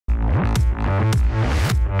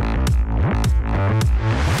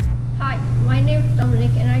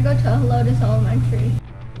country.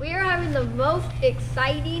 We are having the most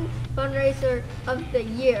exciting fundraiser of the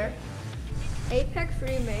year. Apex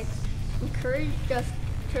Remix encouraged us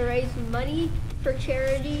to raise money for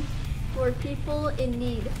charity for people in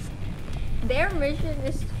need. Their mission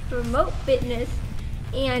is to promote fitness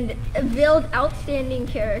and build outstanding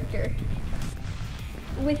character.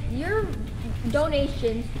 With your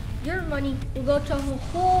donations, your money will go to a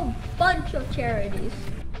whole bunch of charities.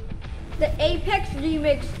 The Apex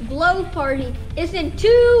Remix Blow Party is in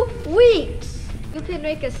 2 weeks. You can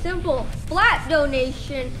make a simple flat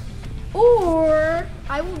donation, or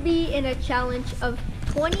I will be in a challenge of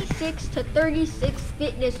 26 to 36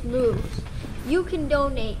 fitness moves. You can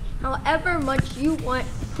donate however much you want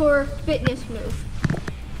per fitness move.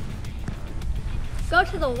 Go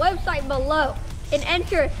to the website below and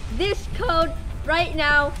enter this code right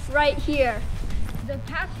now, right here. The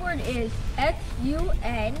password is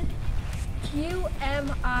XUNQMIY.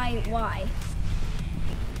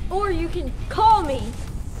 Or you can call me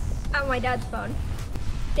at my dad's phone.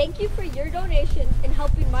 Thank you for your donations and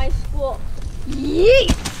helping my school.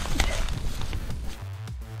 Yeet!